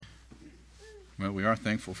Well, we are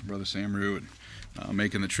thankful for Brother Samru and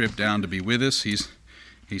making the trip down to be with us.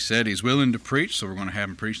 He said he's willing to preach, so we're going to have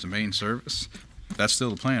him preach the main service. That's still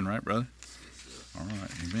the plan, right, brother? All right,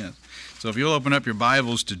 amen. So if you'll open up your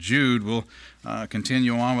Bibles to Jude, we'll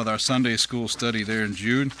continue on with our Sunday school study there in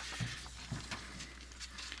Jude.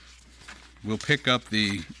 We'll pick up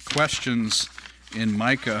the questions in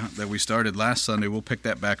Micah that we started last Sunday. We'll pick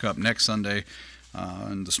that back up next Sunday.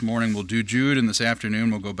 And this morning we'll do Jude, and this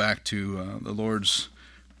afternoon we'll go back to the Lord's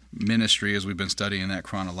ministry as we've been studying that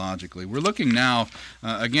chronologically. We're looking now,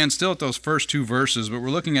 again, still at those first two verses, but we're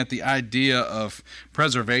looking at the idea of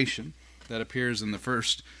preservation that appears in the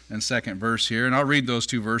first and second verse here. And I'll read those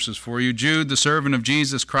two verses for you. Jude, the servant of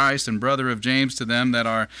Jesus Christ and brother of James, to them that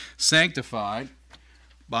are sanctified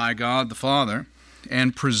by God the Father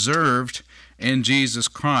and preserved in Jesus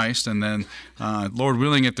Christ. And then, Lord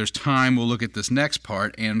willing, if there's time, we'll look at this next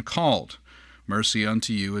part, and called. Mercy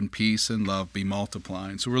unto you, and peace and love be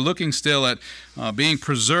multiplied. So we're looking still at being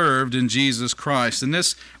preserved in Jesus Christ. And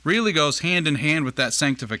this really goes hand in hand with that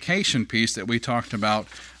sanctification piece that we talked about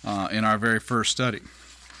in our very first study.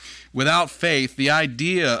 Without faith, the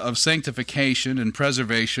idea of sanctification and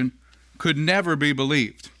preservation could never be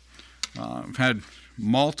believed. I've had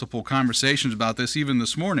multiple conversations about this even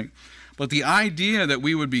this morning. But the idea that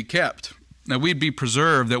we would be kept, that we'd be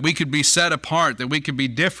preserved, that we could be set apart, that we could be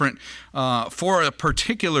different for a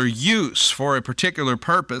particular use, for a particular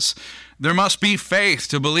purpose, there must be faith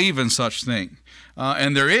to believe in such thing.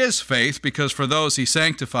 And there is faith, because for those he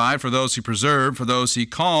sanctified, for those he preserved, for those he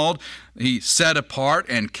called, he set apart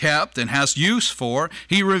and kept and has use for,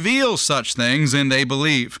 he reveals such things and they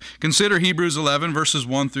believe. Consider Hebrews 11 verses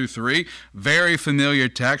 1 through 3, very familiar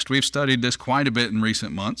text. We've studied this quite a bit in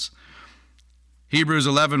recent months. Hebrews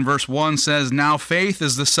 11 verse 1 says, "Now faith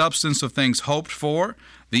is the substance of things hoped for,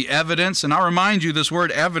 the evidence," and I'll remind you, this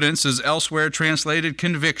word evidence is elsewhere translated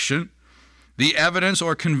conviction, "the evidence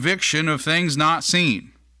or conviction of things not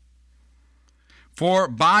seen. For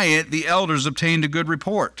by it the elders obtained a good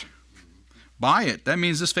report." By it, that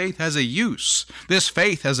means this faith has a use. This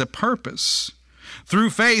faith has a purpose. "Through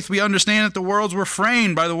faith we understand that the worlds were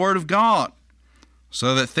framed by the word of God,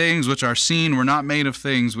 so that things which are seen were not made of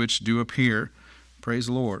things which do appear." Praise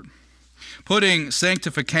the Lord. Putting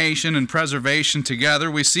sanctification and preservation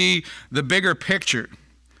together, we see the bigger picture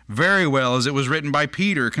very well as it was written by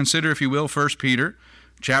Peter. Consider, if you will, 1 Peter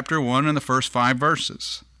chapter 1 and the first 5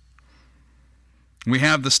 verses. We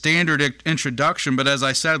have the standard introduction, but as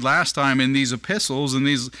I said last time, in these epistles and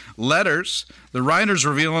these letters, the writers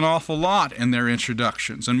reveal an awful lot in their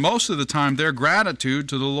introductions. And most of the time, their gratitude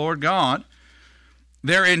to the Lord God,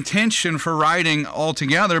 their intention for writing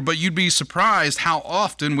altogether, but you'd be surprised how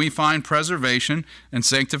often we find preservation and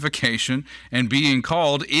sanctification and being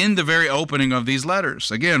called in the very opening of these letters.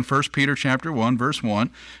 Again, 1 Peter chapter 1, verse 1,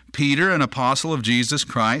 "Peter, an apostle of Jesus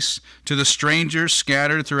Christ, to the strangers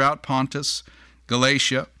scattered throughout Pontus,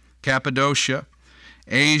 Galatia, Cappadocia,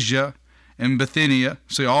 Asia, and Bithynia."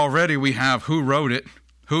 So already we have who wrote it,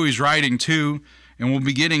 who he's writing to, and we'll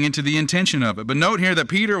be getting into the intention of it. But note here that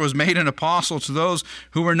Peter was made an apostle to those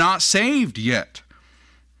who were not saved yet.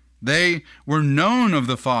 They were known of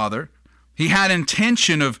the Father. He had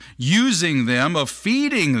intention of using them, of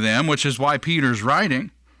feeding them, which is why Peter's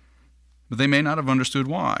writing. But they may not have understood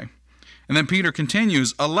why. And then Peter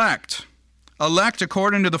continues, elect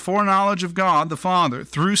according to the foreknowledge of God the Father,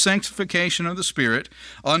 through sanctification of the Spirit,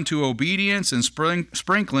 unto obedience and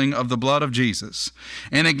sprinkling of the blood of Jesus.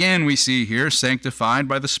 And again we see here, sanctified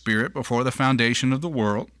by the Spirit before the foundation of the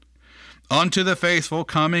world, unto the faithful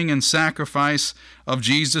coming and sacrifice of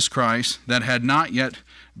Jesus Christ, that had not yet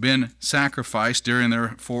been sacrificed during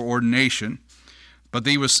their foreordination, but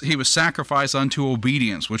he was sacrificed unto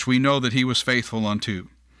obedience, which we know that he was faithful unto.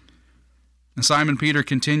 And Simon Peter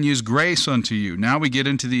continues, grace unto you. Now we get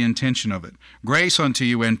into the intention of it. Grace unto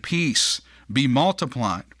you and peace be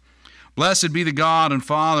multiplied. Blessed be the God and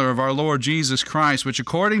Father of our Lord Jesus Christ, which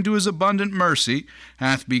according to his abundant mercy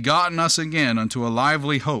hath begotten us again unto a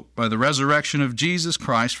lively hope by the resurrection of Jesus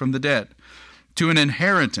Christ from the dead, to an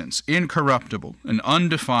inheritance incorruptible and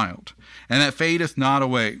undefiled, and that fadeth not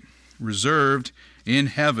away, reserved in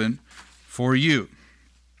heaven for you.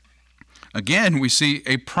 Again, we see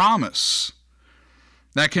a promise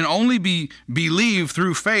that can only be believed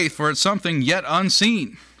through faith, for it's something yet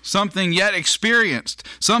unseen, something yet experienced,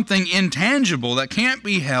 something intangible that can't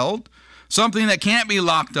be held, something that can't be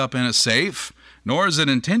locked up in a safe, nor is it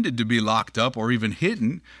intended to be locked up or even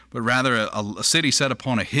hidden, but rather a city set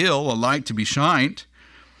upon a hill, a light to be shined.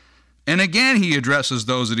 And again he addresses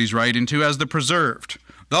those that he's writing to as the preserved,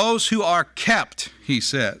 those who are kept, he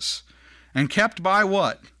says. And kept by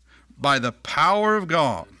what? by the power of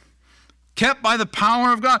God. Kept by the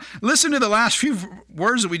power of God. Listen to the last few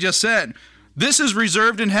words that we just said. This is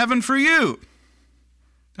reserved in heaven for you.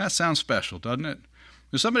 That sounds special, doesn't it?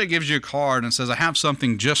 If somebody gives you a card and says, I have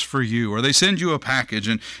something just for you, or they send you a package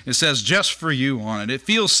and it says just for you on it, it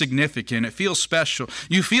feels significant, it feels special.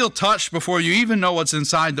 You feel touched before you even know what's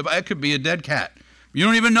inside the box. It could be a dead cat. You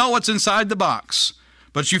don't even know what's inside the box,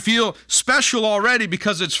 but you feel special already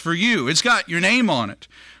because it's for you. It's got your name on it.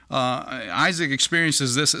 Isaac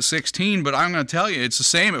experiences this at 16, but I'm going to tell you, it's the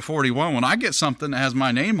same at 41. When I get something that has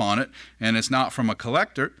my name on it and it's not from a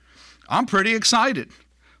collector, I'm pretty excited.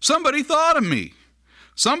 Somebody thought of me.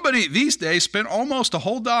 Somebody these days spent almost a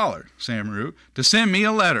whole $1, Samaru, to send me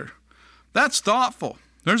a letter. That's thoughtful.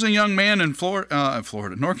 There's a young man in Florida,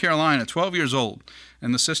 North Carolina, 12 years old,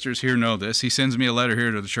 and the sisters here know this. He sends me a letter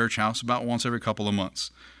here to the church house about once every couple of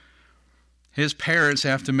months. His parents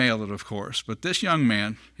have to mail it, of course, but this young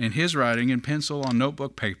man, in his writing, in pencil on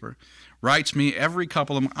notebook paper, writes me every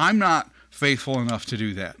couple of months. I'm not faithful enough to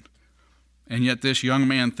do that, and yet this young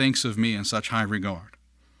man thinks of me in such high regard.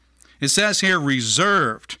 It says here,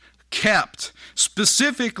 reserved, kept.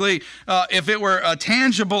 Specifically, if it were a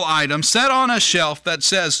tangible item, set on a shelf that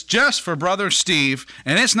says just for Brother Steve,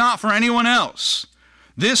 and it's not for anyone else.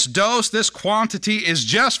 This dose, this quantity is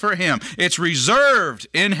just for him. It's reserved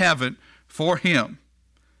in heaven for him.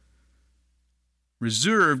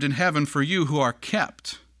 Reserved in heaven for you who are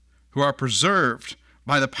kept, who are preserved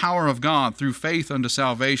by the power of God through faith unto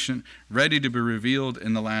salvation, ready to be revealed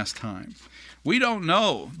in the last time. We don't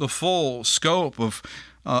know the full scope of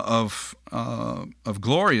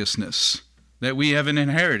gloriousness that we haven't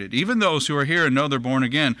inherited. Even those who are here and know they're born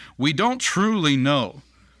again, we don't truly know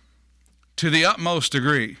to the utmost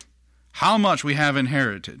degree how much we have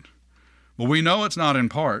inherited. But we know it's not in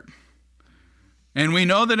part. And we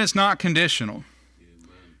know that it's not conditional.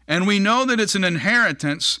 And we know that it's an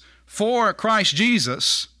inheritance for Christ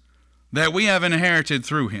Jesus that we have inherited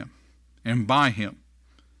through him and by him.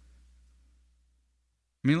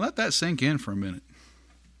 I mean, let that sink in for a minute.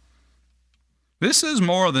 This is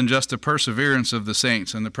more than just the perseverance of the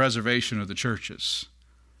saints and the preservation of the churches.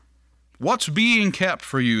 What's being kept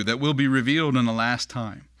for you that will be revealed in the last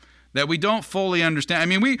time that we don't fully understand? I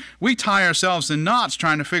mean, we tie ourselves in knots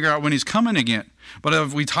trying to figure out when he's coming again. But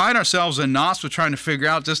if we tied ourselves in knots with trying to figure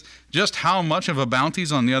out just how much of a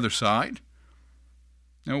bounty's on the other side,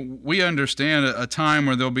 you know, we understand a time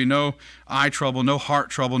where there'll be no eye trouble, no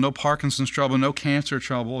heart trouble, no Parkinson's trouble, no cancer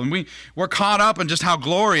trouble. And we're caught up in just how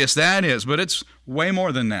glorious that is. But it's way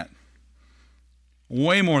more than that.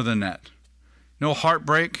 Way more than that. No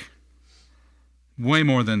heartbreak. Way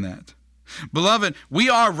more than that. Beloved, we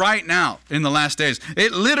are right now in the last days.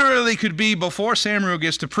 It literally could be before Samuel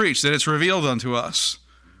gets to preach that it's revealed unto us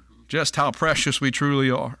just how precious we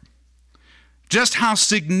truly are. Just how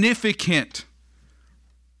significant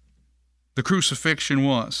the crucifixion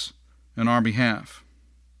was in our behalf.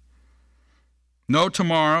 No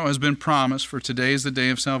tomorrow has been promised, for today is the day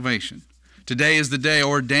of salvation. Today is the day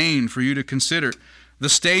ordained for you to consider the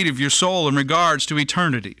state of your soul in regards to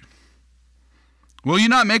eternity. Will you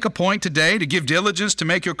not make a point today to give diligence to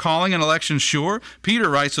make your calling and election sure? Peter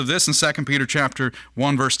writes of this in 2 Peter chapter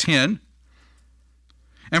 1, verse 10.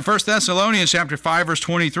 And 1 Thessalonians chapter 5, verse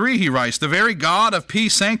 23, he writes, the very God of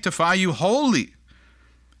peace sanctify you wholly.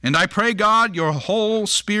 And I pray, God, your whole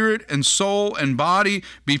spirit and soul and body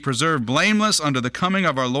be preserved blameless unto the coming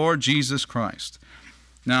of our Lord Jesus Christ.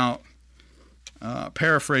 Now,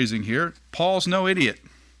 paraphrasing here, Paul's no idiot.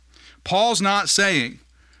 Paul's not saying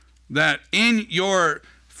that in your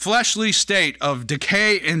fleshly state of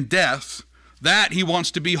decay and death, that he wants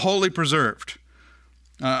to be wholly preserved.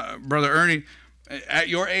 Brother Ernie, at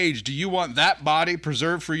your age, do you want that body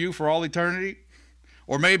preserved for you for all eternity?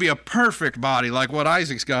 Or maybe a perfect body like what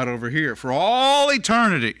Isaac's got over here for all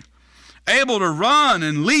eternity, able to run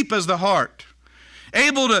and leap as the hart,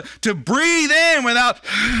 able to breathe in without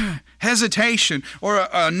hesitation, or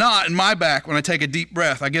a knot in my back when I take a deep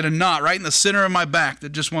breath. I get a knot right in the center of my back that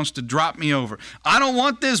just wants to drop me over. I don't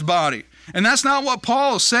want this body. And that's not what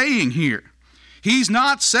Paul is saying here. He's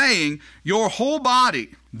not saying your whole body,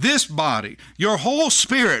 this body, your whole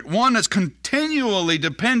spirit, one that's continually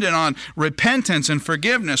dependent on repentance and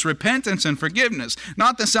forgiveness.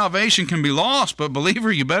 Not that salvation can be lost, but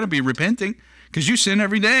believer, you better be repenting because you sin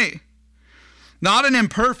every day. Not an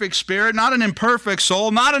imperfect spirit, not an imperfect soul,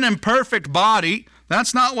 not an imperfect body.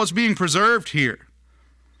 That's not what's being preserved here.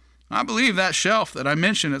 I believe that shelf that I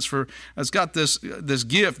mentioned, it's got this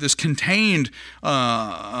gift, this contained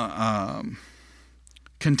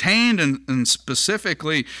and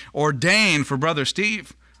specifically ordained for Brother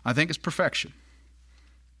Steve. I think it's perfection.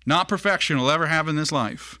 Not perfection will ever have in this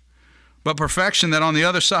life, but perfection that on the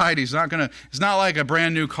other side, it's not like a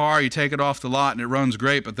brand new car. You take it off the lot and it runs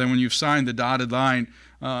great, but then when you've signed the dotted line,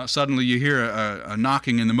 suddenly you hear a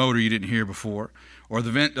knocking in the motor you didn't hear before, or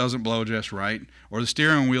the vent doesn't blow just right, or the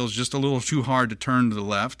steering wheel is just a little too hard to turn to the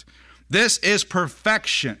left. This is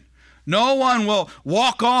perfection. No one will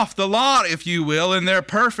walk off the lot, if you will, in their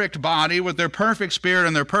perfect body with their perfect spirit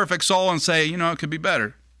and their perfect soul and say, it could be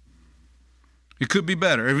better. It could be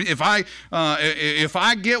better. If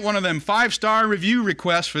I get one of them 5-star review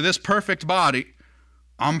requests for this perfect body,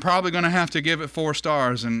 I'm probably going to have to give it 4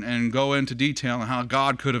 stars and go into detail on how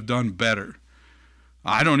God could have done better.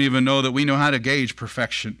 I don't even know that we know how to gauge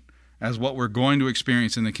perfection as what we're going to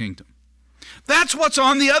experience in the kingdom. That's what's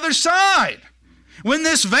on the other side. When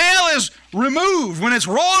this veil is removed, when it's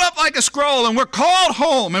rolled up like a scroll and we're called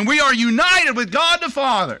home and we are united with God the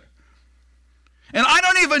Father. And I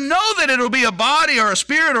don't even know that it'll be a body or a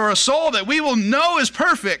spirit or a soul that we will know is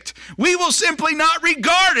perfect. We will simply not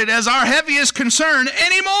regard it as our heaviest concern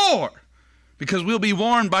anymore because we'll be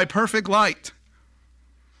warmed by perfect light.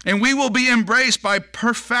 And we will be embraced by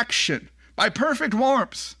perfection, by perfect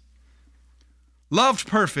warmth, loved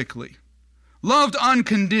perfectly, loved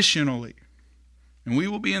unconditionally. And we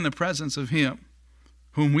will be in the presence of Him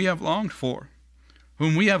whom we have longed for,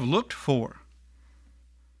 whom we have looked for.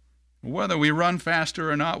 Whether we run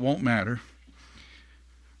faster or not won't matter.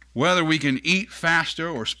 Whether we can eat faster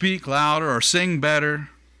or speak louder or sing better,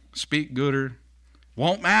 speak gooder,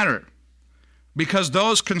 won't matter. Because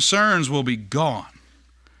those concerns will be gone.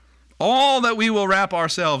 All that we will wrap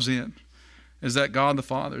ourselves in is that God the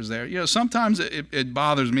Father is there. Sometimes it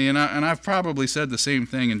bothers me, and I've probably said the same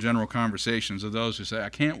thing in general conversations of those who say, I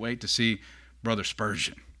can't wait to see Brother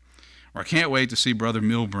Spurgeon, or I can't wait to see Brother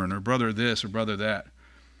Milburn, or Brother this, or Brother that.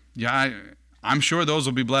 Yeah, I'm sure those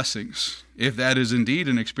will be blessings, if that is indeed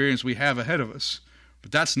an experience we have ahead of us.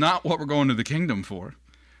 But that's not what we're going to the kingdom for.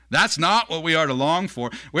 That's not what we are to long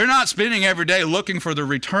for. We're not spending every day looking for the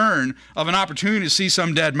return of an opportunity to see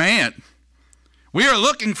some dead man. We are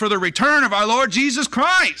looking for the return of our Lord Jesus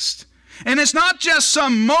Christ. And it's not just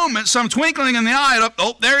some moment, some twinkling in the eye of,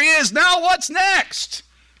 oh, there he is. Now what's next?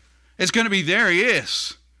 It's going to be, there he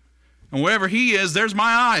is. And wherever he is, there's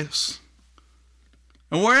my eyes.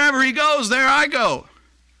 And wherever he goes, there I go.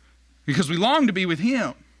 Because we long to be with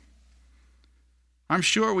him. I'm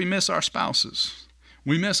sure we miss our spouses.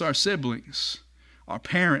 We miss our siblings, our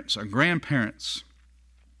parents, our grandparents.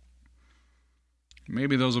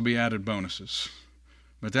 Maybe those will be added bonuses.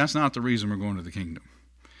 But that's not the reason we're going to the kingdom.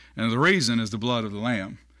 And the reason is the blood of the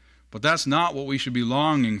Lamb. But that's not what we should be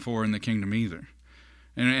longing for in the kingdom either.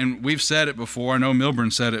 And we've said it before. I know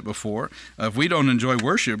Milburn said it before. If we don't enjoy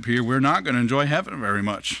worship here, we're not going to enjoy heaven very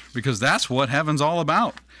much. Because that's what heaven's all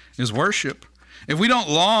about, is worship. If we don't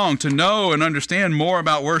long to know and understand more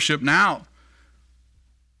about worship now,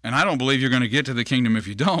 and I don't believe you're going to get to the kingdom if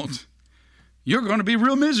you don't, you're going to be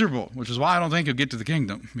real miserable, which is why I don't think you'll get to the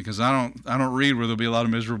kingdom, because I don't read where there'll be a lot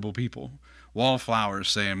of miserable people. Wallflowers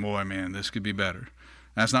saying, boy, man, this could be better.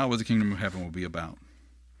 That's not what the kingdom of heaven will be about.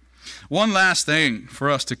 One last thing for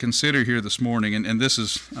us to consider here this morning, and this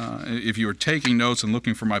is, if you were taking notes and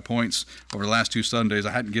looking for my points over the last 2 Sundays,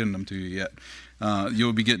 I hadn't given them to you yet.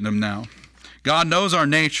 You'll be getting them now. God knows our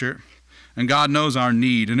nature, and God knows our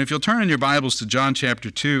need. And if you'll turn in your Bibles to John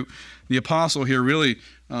chapter 2, the apostle here really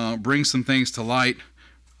brings some things to light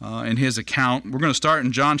in his account. We're going to start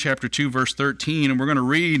in John chapter 2, verse 13, and we're going to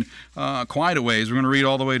read quite a ways. We're going to read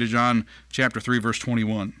all the way to John chapter 3, verse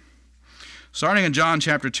 21. Starting in John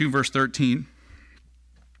chapter 2, verse 13,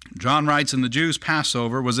 John writes, "And the Jews'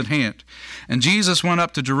 Passover was at hand. And Jesus went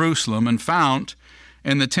up to Jerusalem and found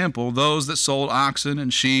in the temple those that sold oxen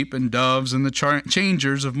and sheep and doves and the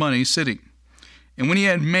changers of money sitting. And when he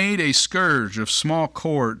had made a scourge of small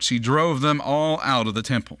cords, he drove them all out of the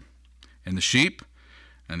temple, and the sheep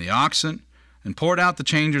and the oxen, and poured out the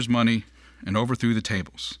changers' money, and overthrew the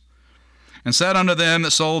tables. And said unto them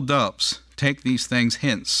that sold doves, Take these things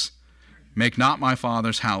hence. Make not my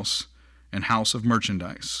Father's house an house of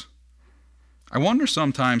merchandise." I wonder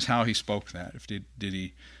sometimes how he spoke that. Did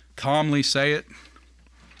he calmly say it?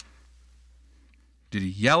 Did he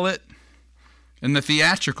yell it? In the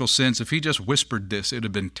theatrical sense, if he just whispered this, it would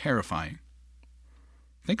have been terrifying.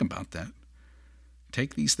 Think about that.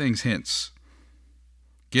 Take these things hence.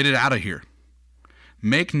 Get it out of here.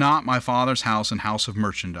 Make not my Father's house an house of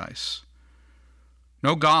merchandise.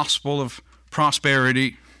 No gospel of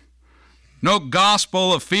prosperity. No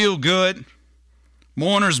gospel of feel good.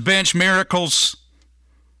 Mourner's bench miracles.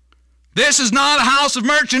 This is not a house of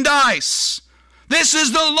merchandise. This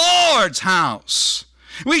is the Lord's house.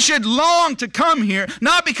 We should long to come here,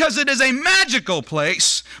 not because it is a magical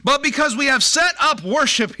place, but because we have set up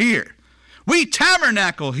worship here. We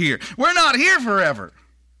tabernacle here. We're not here forever.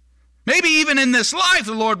 Maybe even in this life,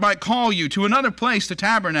 the Lord might call you to another place to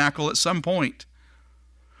tabernacle at some point.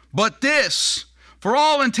 But this, for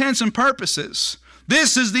all intents and purposes,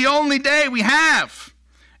 this is the only day we have.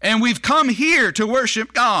 And we've come here to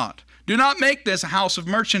worship God. Do not make this a house of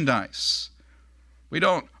merchandise. We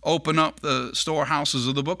don't open up the storehouses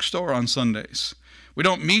of the bookstore on Sundays. We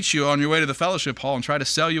don't meet you on your way to the fellowship hall and try to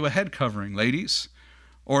sell you a head covering, ladies,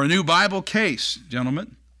 or a new Bible case,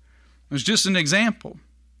 gentlemen. It's just an example,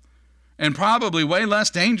 and probably way less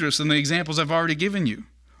dangerous than the examples I've already given you.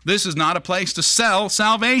 This is not a place to sell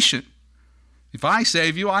salvation. If I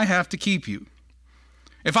save you, I have to keep you.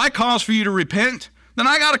 If I cause for you to repent, then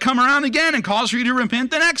I got to come around again and cause for you to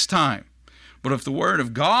repent the next time. But if the Word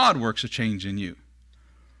of God works a change in you,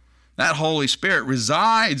 that Holy Spirit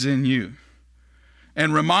resides in you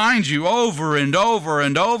and reminds you over and over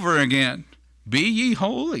and over again, be ye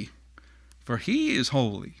holy, for he is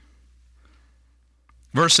holy.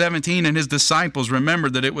 Verse 17, and his disciples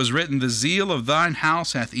remembered that it was written, the zeal of thine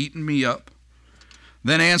house hath eaten me up.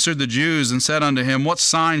 Then answered the Jews and said unto him, what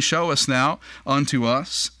sign showest thou unto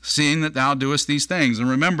us, seeing that thou doest these things? And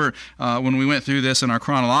remember, when we went through this in our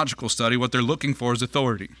chronological study, what they're looking for is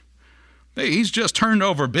authority. Hey, he's just turned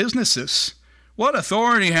over businesses. What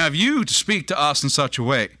authority have you to speak to us in such a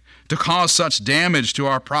way, to cause such damage to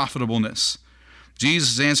our profitableness?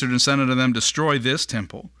 Jesus answered and said unto them, destroy this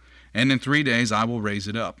temple, and in 3 days I will raise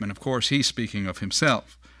it up. And of course, he's speaking of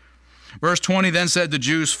himself. Verse 20, then said the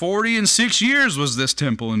Jews, 46 years was this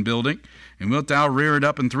temple in building, and wilt thou rear it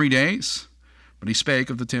up in 3 days? But he spake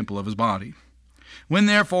of the temple of his body. When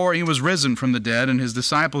therefore he was risen from the dead, and his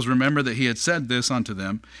disciples remembered that he had said this unto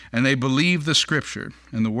them, and they believed the scripture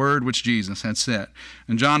and the word which Jesus had said.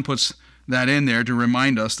 And John puts that in there to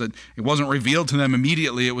remind us that it wasn't revealed to them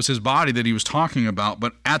immediately, it was his body that he was talking about.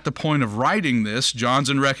 But at the point of writing this, John's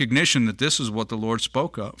in recognition that this is what the Lord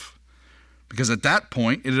spoke of, because at that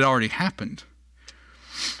point it had already happened.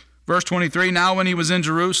 Verse 23, now when he was in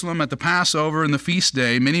Jerusalem at the Passover and the feast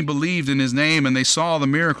day, many believed in his name, and they saw the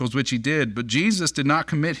miracles which he did. But Jesus did not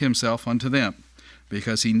commit himself unto them,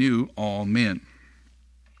 because he knew all men,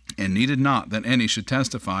 and needed not that any should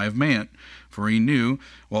testify of man, for he knew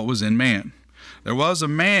what was in man. There was a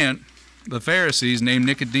man, the Pharisees, named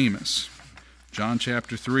Nicodemus. John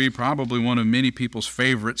chapter 3, probably one of many people's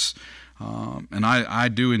favorites, and I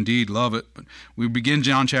do indeed love it. But we begin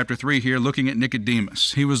John chapter 3 here looking at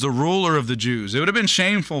Nicodemus. He was the ruler of the Jews. It would have been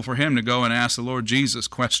shameful for him to go and ask the Lord Jesus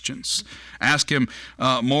questions. Ask him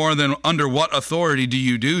more than under what authority do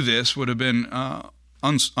you do this would have been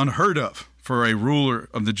unheard of for a ruler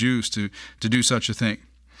of the Jews to do such a thing.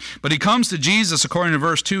 But he comes to Jesus, according to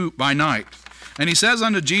verse 2, by night. And he says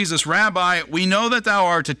unto Jesus, Rabbi, we know that thou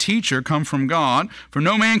art a teacher come from God, for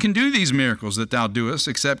no man can do these miracles that thou doest,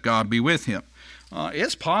 except God be with him.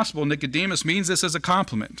 It's possible Nicodemus means this as a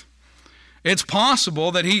compliment. It's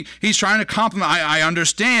possible that he's trying to compliment. I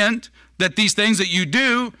understand that these things that you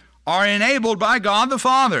do are enabled by God the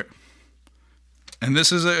Father. And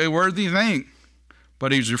this is a worthy thing.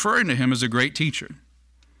 But he's referring to him as a great teacher.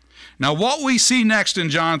 Now, what we see next in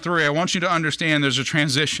John 3, I want you to understand there's a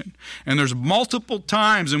transition. And there's multiple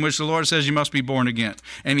times in which the Lord says you must be born again.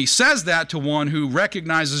 And he says that to one who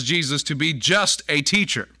recognizes Jesus to be just a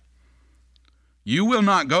teacher. You will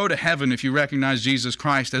not go to heaven if you recognize Jesus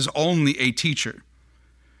Christ as only a teacher.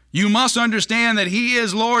 You must understand that he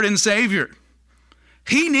is Lord and Savior.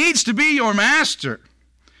 He needs to be your master.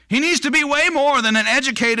 He needs to be way more than an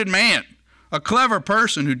educated man, a clever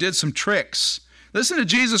person who did some tricks. Listen to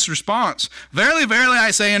Jesus' response. Verily, verily,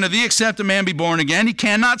 I say unto thee, except a man be born again, he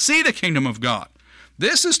cannot see the kingdom of God.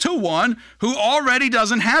 This is to one who already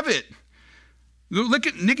doesn't have it. Look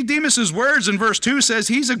at Nicodemus' words in verse 2 says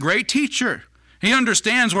he's a great teacher. He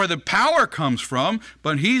understands where the power comes from,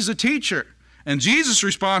 but he's a teacher. And Jesus'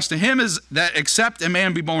 response to him is that except a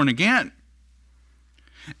man be born again,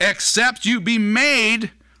 except you be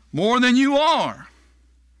made more than you are,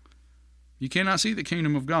 you cannot see the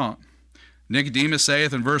kingdom of God. Nicodemus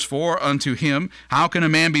saith in verse 4 unto him, how can a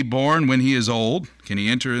man be born when he is old? Can he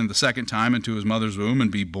enter in the second time into his mother's womb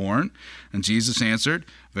and be born? And Jesus answered,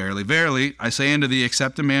 verily, verily, I say unto thee,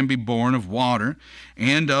 except a man be born of water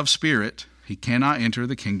and of spirit, he cannot enter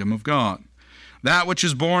the kingdom of God. That which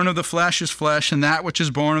is born of the flesh is flesh, and that which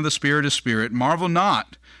is born of the spirit is spirit. Marvel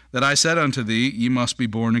not that I said unto thee, ye must be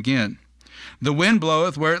born again. The wind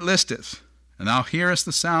bloweth where it listeth, and thou hearest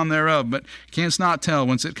the sound thereof, but canst not tell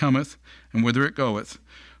whence it cometh, and whither it goeth.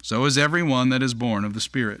 So is every one that is born of the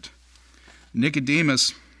Spirit.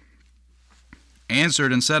 Nicodemus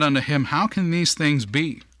answered and said unto him, How can these things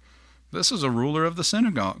be? This is a ruler of the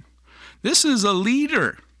synagogue. This is a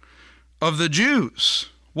leader of the Jews,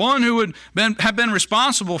 one who would have been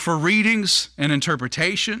responsible for readings and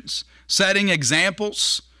interpretations, setting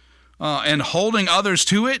examples, and holding others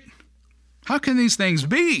to it. How can these things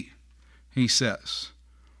be? He says.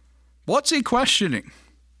 What's he questioning?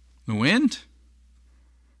 The wind?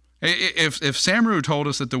 If Samaru told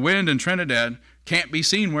us that the wind in Trinidad can't be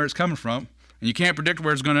seen where it's coming from, and you can't predict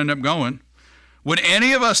where it's going to end up going, would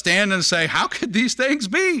any of us stand and say, how could these things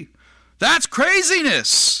be? That's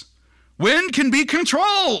craziness. Wind can be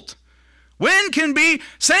controlled. Wind can be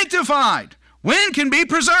sanctified. Wind can be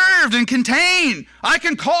preserved and contained. I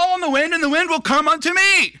can call on the wind and the wind will come unto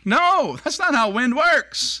me. No, that's not how wind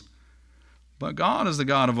works. But God is the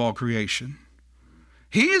God of all creation.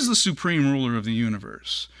 He is the supreme ruler of the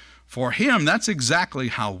universe. For him, that's exactly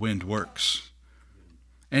how wind works.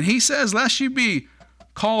 And he says, lest you be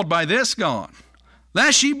called by this God,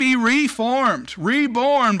 lest ye be reformed,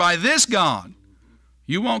 reborn by this God,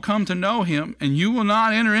 you won't come to know him, and you will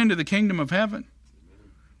not enter into the kingdom of heaven.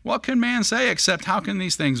 What can man say except, how can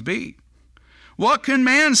these things be? What can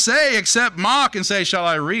man say except mock and say, shall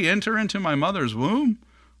I re-enter into my mother's womb?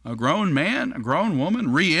 A grown man, a grown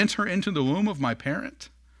woman, re-enter into the womb of my parent?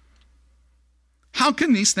 How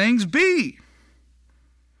can these things be?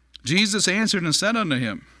 Jesus answered and said unto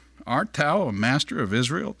him, Art thou a master of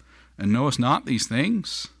Israel, and knowest not these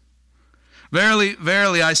things? Verily,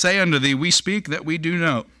 verily, I say unto thee, we speak that we do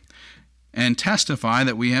know, and testify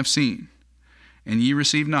that we have seen, and ye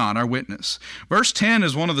receive not our witness. Verse 10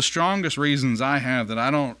 is one of the strongest reasons I have that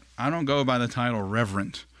I don't go by the title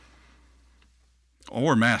reverend,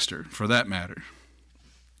 or master, for that matter.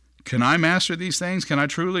 Can I master these things? Can I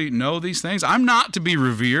truly know these things? I'm not to be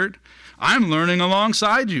revered. I'm learning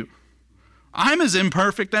alongside you. I'm as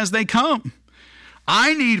imperfect as they come.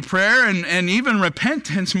 I need prayer and even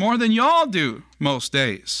repentance more than y'all do most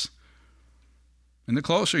days. And the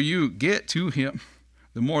closer you get to him,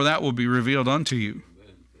 the more that will be revealed unto you.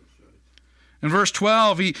 In verse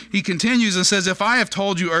 12, he continues and says, If I have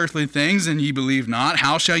told you earthly things, and ye believe not,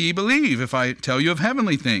 how shall ye believe if I tell you of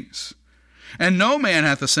heavenly things? And no man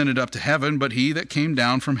hath ascended up to heaven, but he that came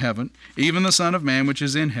down from heaven, even the Son of Man which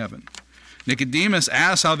is in heaven. Nicodemus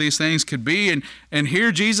asks how these things could be, and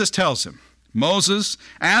here Jesus tells him,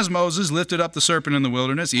 as Moses lifted up the serpent in the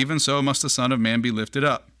wilderness, even so must the Son of Man be lifted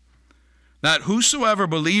up, that whosoever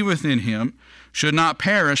believeth in him should not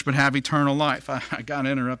perish, but have eternal life. I got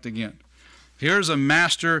to interrupt again. Here's a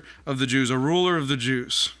master of the Jews, a ruler of the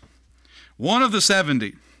Jews, one of the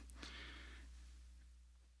 70.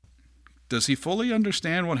 Does he fully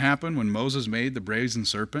understand what happened when Moses made the brazen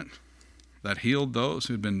serpent that healed those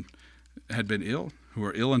who had been ill, who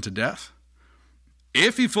were ill unto death?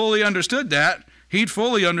 If he fully understood that, he'd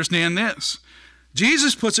fully understand this.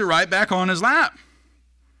 Jesus puts it right back on his lap.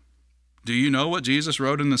 Do you know what Jesus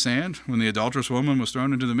wrote in the sand when the adulterous woman was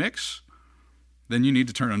thrown into the mix? Then you need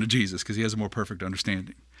to turn unto Jesus because he has a more perfect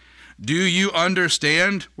understanding. Do you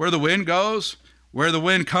understand where the wind goes? Where the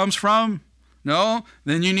wind comes from? No?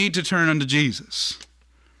 Then you need to turn unto Jesus.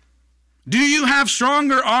 Do you have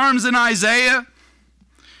stronger arms than Isaiah?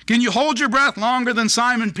 Can you hold your breath longer than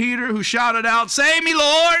Simon Peter, who shouted out, Save me,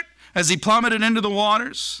 Lord, as he plummeted into the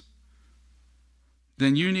waters?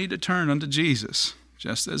 Then you need to turn unto Jesus,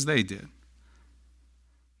 just as they did.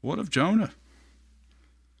 What of Jonah?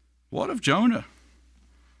 What of Jonah?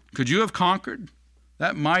 Could you have conquered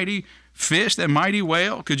that mighty fish, that mighty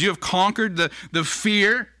whale? Could you have conquered the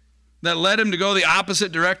fear that led him to go the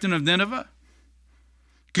opposite direction of Nineveh?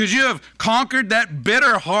 Could you have conquered that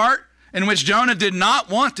bitter heart in which Jonah did not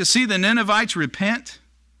want to see the Ninevites repent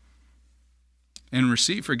and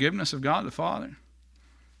receive forgiveness of God the Father?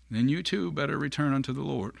 Then you too better return unto the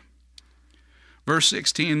Lord. Verse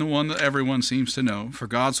 16, the one that everyone seems to know. For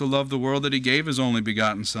God so loved the world that he gave his only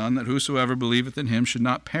begotten Son, that whosoever believeth in him should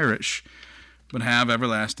not perish, but have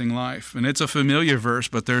everlasting life. And it's a familiar verse,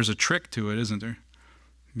 but there's a trick to it, isn't there?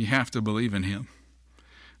 You have to believe in him.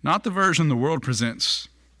 Not the version the world presents.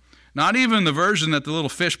 Not even the version that the little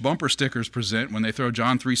fish bumper stickers present when they throw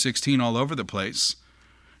John 3:16 all over the place.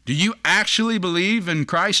 Do you actually believe in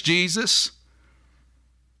Christ Jesus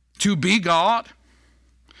to be God?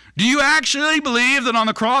 Do you actually believe that on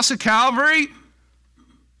the cross of Calvary,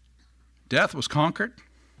 death was conquered?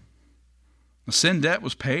 The sin debt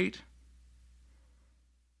was paid?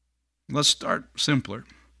 Let's start simpler.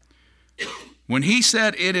 When he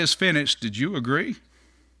said, it is finished, did you agree?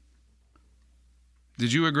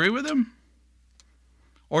 Did you agree with him?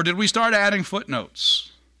 Or did we start adding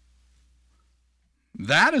footnotes?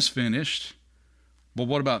 That is finished. But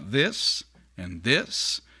what about this and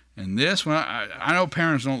this and this? When I know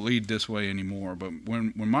parents don't lead this way anymore, but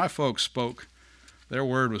when my folks spoke, their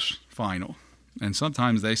word was final. And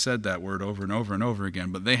sometimes they said that word over and over and over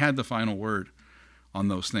again, but they had the final word on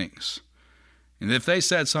those things. And if they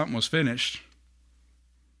said something was finished,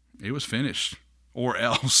 it was finished. Or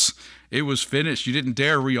else, it was finished. You didn't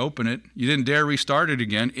dare reopen it. You didn't dare restart it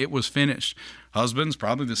again. It was finished. Husbands,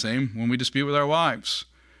 probably the same when we dispute with our wives.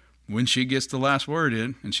 When she gets the last word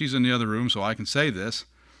in, and she's in the other room so I can say this,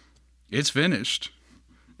 it's finished.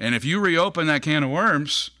 And if you reopen that can of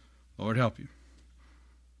worms, Lord help you.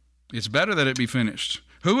 It's better that it be finished.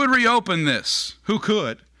 Who would reopen this? Who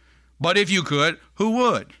could? But if you could, who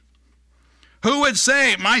would? Who would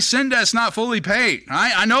say, my sin debt's not fully paid?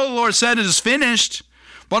 I know the Lord said it is finished,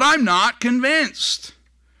 but I'm not convinced.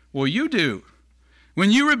 Well, you do.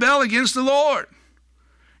 When you rebel against the Lord,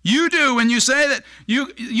 you do when you say that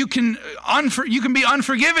you can be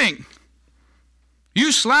unforgiving.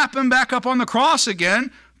 You slap him back up on the cross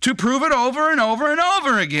again to prove it over and over and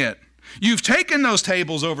over again. You've taken those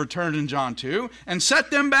tables overturned in John 2 and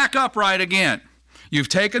set them back upright again. You've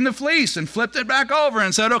taken the fleece and flipped it back over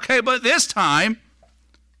and said, okay, but this time,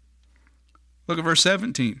 look at verse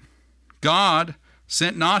 17. God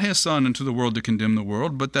sent not his Son into the world to condemn the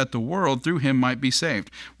world, but that the world through him might be saved.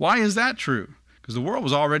 Why is that true? Because the world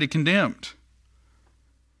was already condemned.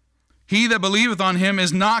 He that believeth on him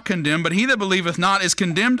is not condemned, but he that believeth not is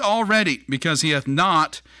condemned already, because he hath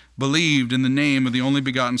not believed in the name of the only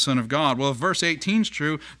begotten Son of God. Well, if verse 18 is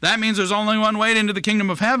true, that means there's only one way into the kingdom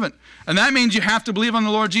of heaven. And that means you have to believe on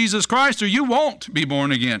the Lord Jesus Christ, or you won't be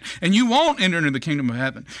born again, and you won't enter into the kingdom of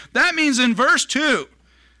heaven. That means in verse 2,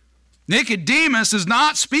 Nicodemus is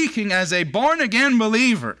not speaking as a born-again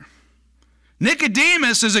believer.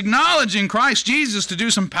 Nicodemus is acknowledging Christ Jesus to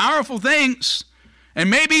do some powerful things. And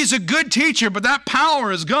maybe he's a good teacher, but that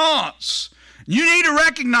power is God's. You need to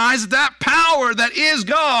recognize that power that is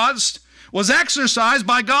God's was exercised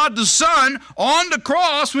by God the Son on the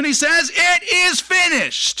cross when he says, it is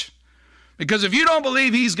finished. Because if you don't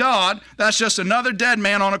believe he's God, that's just another dead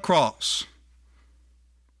man on a cross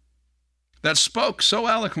that spoke so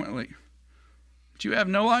eloquently, but you have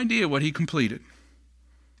no idea what he completed.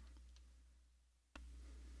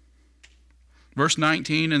 Verse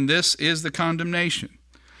 19, and this is the condemnation,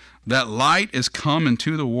 that light is come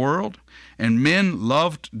into the world, and men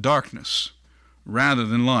loved darkness rather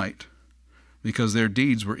than light, because their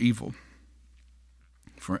deeds were evil.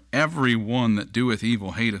 For every one that doeth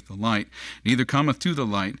evil hateth the light, neither cometh to the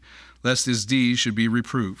light, lest his deeds should be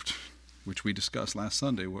reproved, which we discussed last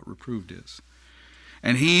Sunday, what reproved is.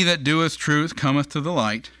 And he that doeth truth cometh to the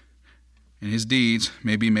light, and his deeds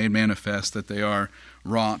may be made manifest that they are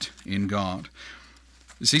wrought in God.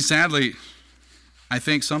 You see, sadly, I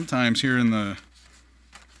think sometimes here in the,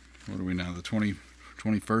 what are we now, the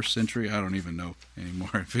 21st century? I don't even know anymore.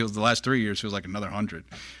 It feels, the last 3 years feels like another 100.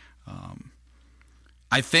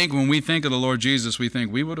 I think when we think of the Lord Jesus, we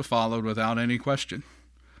think we would have followed without any question.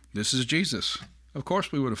 This is Jesus. Of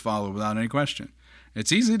course we would have followed without any question.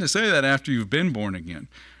 It's easy to say that after you've been born again.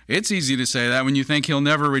 It's easy to say that when you think he'll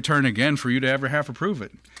never return again for you to ever have to prove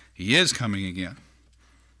it. He is coming again.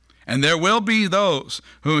 And there will be those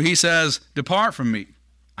who he says, depart from me,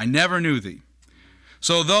 I never knew thee.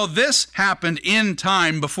 So though this happened in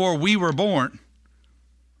time before we were born,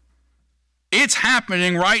 it's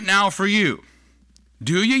happening right now for you.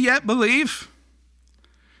 Do you yet believe?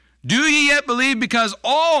 Do you yet believe? Because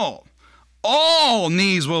all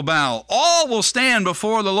knees will bow, all will stand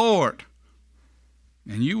before the Lord,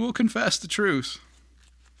 and you will confess the truth,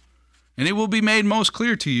 and it will be made most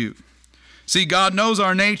clear to you. See, God knows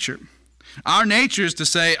our nature. Our nature is to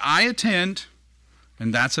say, I attend,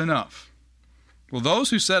 and that's enough. Well, those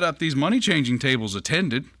who set up these money-changing tables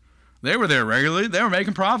attended. They were there regularly. They were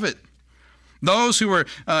making profit. Those who were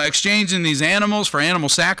exchanging these animals for animal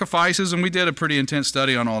sacrifices, and we did a pretty intense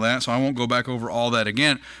study on all that, so I won't go back over all that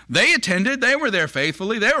again. They attended. They were there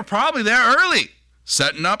faithfully. They were probably there early,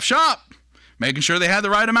 setting up shop, making sure they had the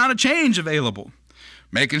right amount of change available,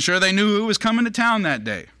 making sure they knew who was coming to town that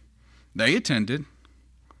day. They attended.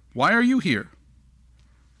 Why are you here?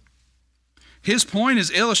 His point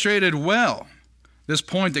is illustrated well, this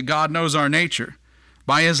point that God knows our nature,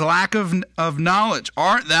 by his lack of knowledge.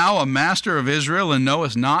 Art thou a master of Israel and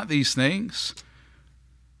knowest not these things?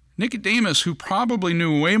 Nicodemus, who probably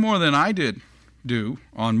knew way more than I do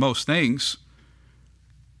on most things,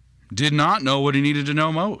 did not know what he needed to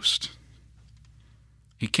know most.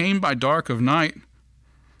 He came by dark of night.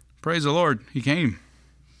 Praise the Lord, he came.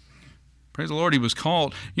 Praise the Lord, he was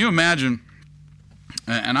called. You imagine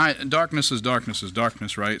And darkness is darkness is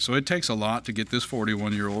darkness, right? So it takes a lot to get this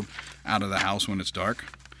 41-year-old out of the house when it's dark.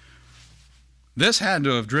 This had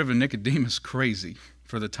to have driven Nicodemus crazy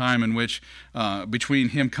for the time in which, between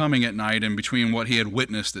him coming at night and between what he had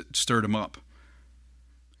witnessed that stirred him up.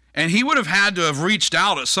 And he would have had to have reached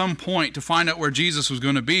out at some point to find out where Jesus was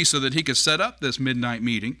going to be so that he could set up this midnight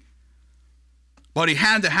meeting. But he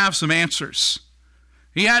had to have some answers.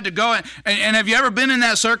 He had to go, and have you ever been in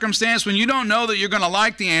that circumstance when you don't know that you're going to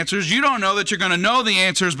like the answers, you don't know that you're going to know the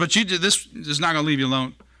answers, but this is not going to leave you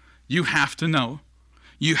alone. You have to know.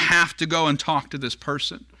 You have to go and talk to this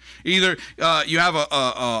person. Either you have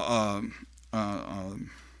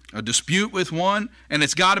a dispute with one, and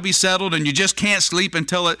it's got to be settled, and you just can't sleep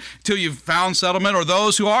until you've found settlement, or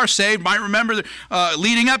those who are saved might remember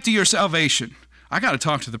leading up to your salvation. I got to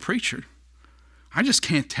talk to the preacher. I just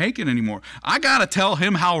can't take it anymore. I got to tell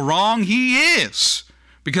him how wrong he is,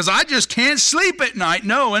 because I just can't sleep at night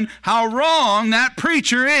knowing how wrong that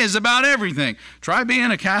preacher is about everything. Try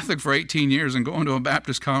being a Catholic for 18 years and going to a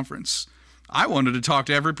Baptist conference. I wanted to talk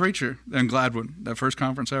to every preacher in Gladwin, that first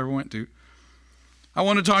conference I ever went to. I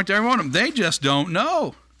want to talk to every one of them. They just don't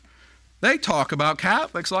know. They talk about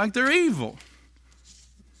Catholics like they're evil.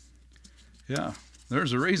 Yeah,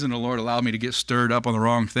 there's a reason the Lord allowed me to get stirred up on the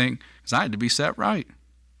wrong thing, because I had to be set right.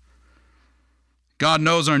 God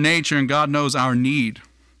knows our nature and God knows our need.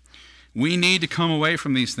 We need to come away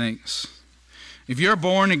from these things. If you're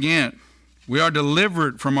born again, we are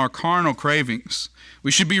delivered from our carnal cravings.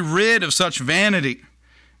 We should be rid of such vanity,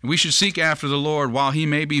 and we should seek after the Lord while he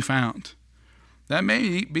may be found. That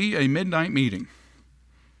may be a midnight meeting.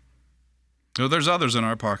 So there's others in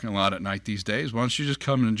our parking lot at night these days. Why don't you just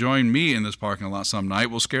come and join me in this parking lot some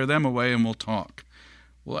night? We'll scare them away and we'll talk.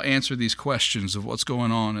 We'll answer these questions of what's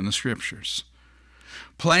going on in the Scriptures.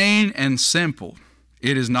 Plain and simple.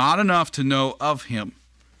 It is not enough to know of him.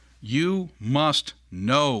 You must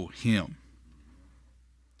know him.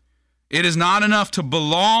 It is not enough to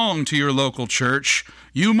belong to your local church.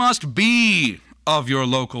 You must be of your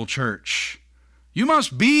local church. You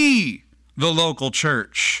must be the local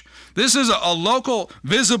church. This is a local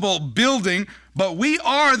visible building, but we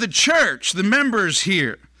are the church, the members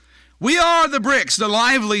here. We are the bricks, the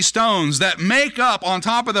lively stones that make up on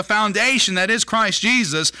top of the foundation that is Christ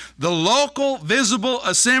Jesus, the local visible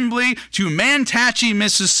assembly to Manatee,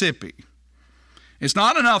 Mississippi. It's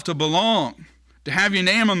not enough to belong, to have your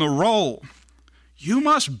name on the roll. You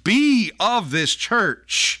must be of this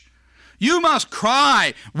church. You must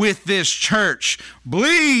cry with this church,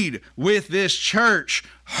 bleed with this church,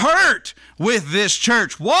 hurt with this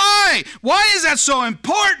church. Why? Why is that so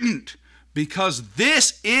important? Because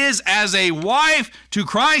this is as a wife to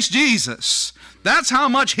Christ Jesus. That's how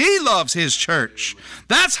much he loves his church.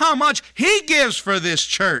 That's how much he gives for this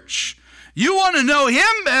church. You want to know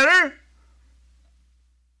him better?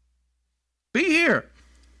 Be here.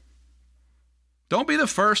 Don't be the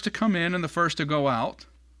first to come in and the first to go out.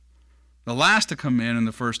 The last to come in and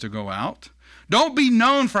the first to go out. Don't be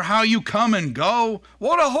known for how you come and go.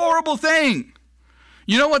 What a horrible thing.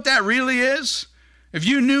 You know what that really is? If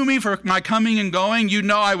you knew me for my coming and going, you'd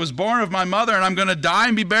know I was born of my mother and I'm going to die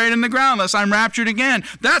and be buried in the ground unless I'm raptured again.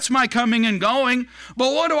 That's my coming and going.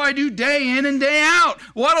 But what do I do day in and day out?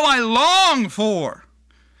 What do I long for?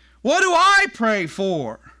 What do I pray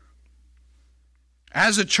for?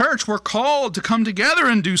 As a church, we're called to come together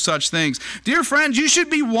and do such things. Dear friends, you should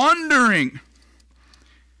be wondering,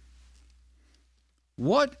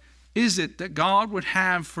 what is it that God would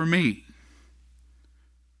have for me?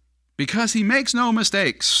 Because he makes no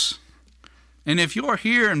mistakes. And if you're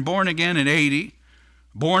here and born again at 80,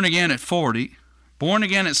 born again at 40, born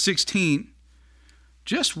again at 16,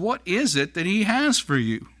 just what is it that he has for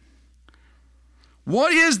you?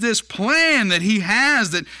 What is this plan that he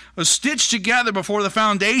has that was stitched together before the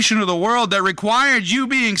foundation of the world that required you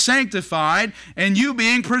being sanctified and you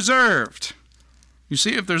being preserved? You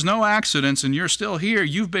see, if there's no accidents and you're still here,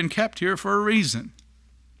 you've been kept here for a reason.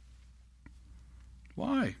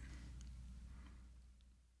 Why?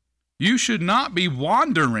 You should not be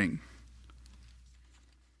wandering.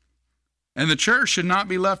 And the church should not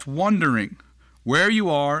be left wondering where you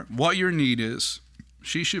are, what your need is.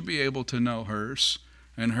 She should be able to know hers,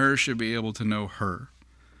 and hers should be able to know her.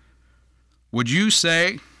 Would you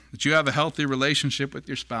say that you have a healthy relationship with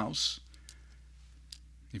your spouse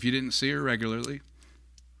if you didn't see her regularly?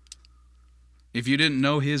 If you didn't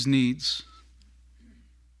know his needs?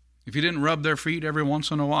 If you didn't rub their feet every once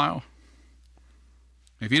in a while?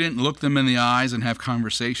 If you didn't look them in the eyes and have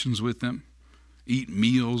conversations with them, eat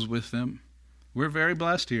meals with them? We're very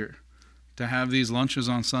blessed here. to have these lunches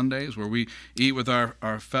on Sundays where we eat with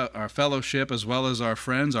our fellowship as well as our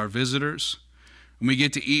friends, our visitors, and we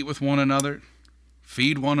get to eat with one another,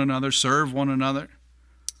 feed one another, serve one another.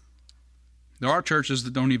 There are churches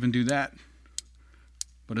that don't even do that.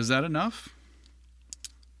 But is that enough?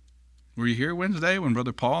 Were you here Wednesday when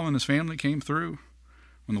Brother Paul and his family came through?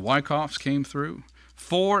 When the Wyckoffs came through?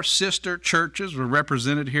 4 sister churches were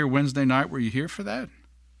represented here Wednesday night. Were you here for that?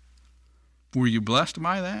 Were you blessed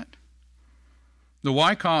by that? The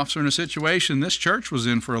Wyckoffs are in a situation this church was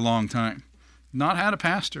in for a long time. Not had a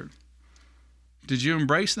pastor. Did you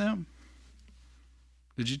embrace them?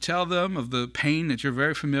 Did you tell them of the pain that you're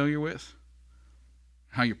very familiar with?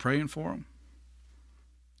 How you're praying for them?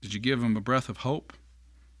 Did you give them a breath of hope?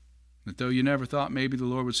 That though you never thought maybe the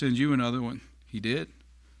Lord would send you another one, He did?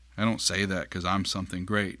 I don't say that because I'm something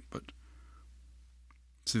great, but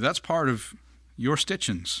see, that's part of your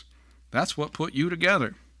stitchings. That's what put you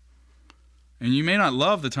together. And you may not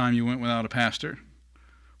love the time you went without a pastor,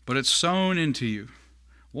 but it's sewn into you,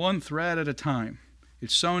 one thread at a time.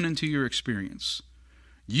 It's sewn into your experience.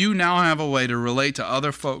 You now have a way to relate to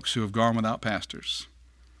other folks who have gone without pastors.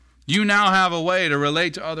 You now have a way to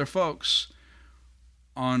relate to other folks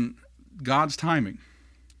on God's timing.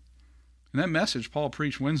 And that message Paul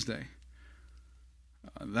preached Wednesday,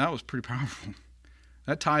 that was pretty powerful.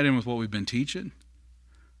 That tied in with what we've been teaching.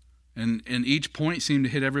 And each point seemed to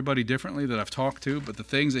hit everybody differently that I've talked to, but the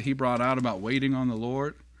things that he brought out about waiting on the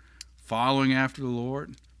Lord, following after the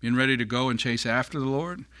Lord, being ready to go and chase after the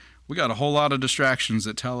Lord, we got a whole lot of distractions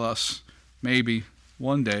that tell us maybe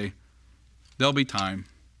one day there'll be time.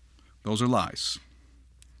 Those are lies.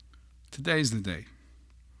 Today's the day.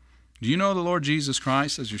 Do you know the Lord Jesus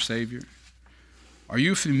Christ as your Savior? Are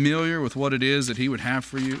you familiar with what it is that He would have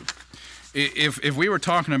for you? If we were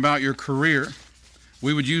talking about your career,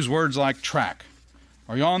 we would use words like track.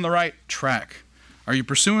 Are you on the right track? Are you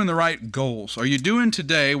pursuing the right goals? Are you doing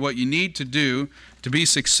today what you need to do to be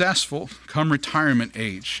successful come retirement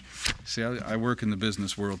age? See, I work in the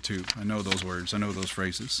business world too. I know those words. I know those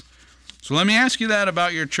phrases. So let me ask you that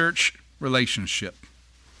about your church relationship,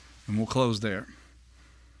 and we'll close there.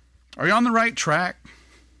 Are you on the right track?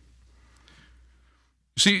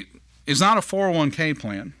 See, it's not a 401k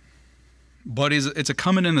plan, but it's a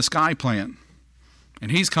coming in the sky plan,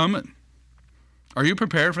 and He's coming. Are you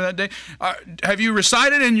prepared for that day? Have you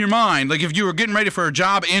recited in your mind, like if you were getting ready for a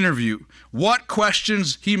job interview, what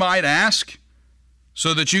questions He might ask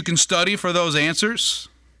so that you can study for those answers?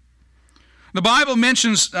 The Bible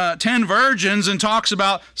mentions 10 virgins and talks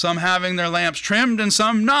about some having their lamps trimmed and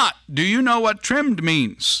some not. Do you know what trimmed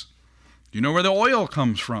means? Do you know where the oil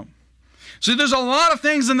comes from? See, there's a lot of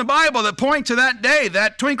things in the Bible that point to that day,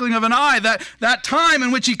 that twinkling of an eye, that time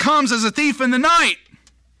in which He comes as a thief in the night.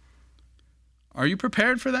 Are you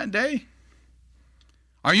prepared for that day?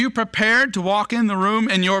 Are you prepared to walk in the room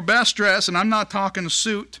in your best dress? And I'm not talking a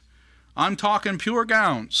suit. I'm talking pure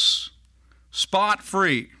gowns,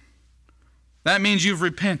 spot-free. That means you've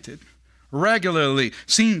repented regularly,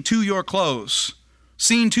 seen to your clothes,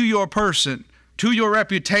 seen to your person, to your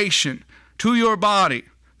reputation, to your body,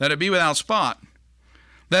 that it be without spot.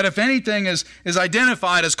 That if anything is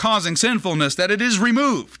identified as causing sinfulness, that it is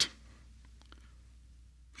removed.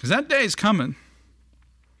 Because that day is coming.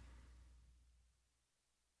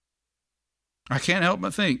 I can't help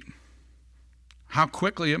but think how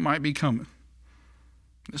quickly it might be coming.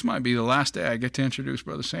 This might be the last day I get to introduce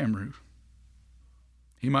Brother Sam Root.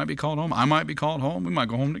 He might be called home. I might be called home. We might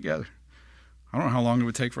go home together. I don't know how long it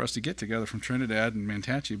would take for us to get together from Trinidad and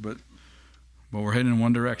Manatee, but we're heading in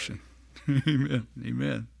one direction. Amen.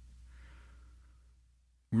 Amen.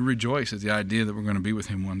 We rejoice at the idea that we're going to be with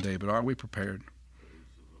Him one day, but are we prepared?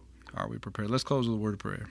 Are we prepared? Let's close with a word of prayer.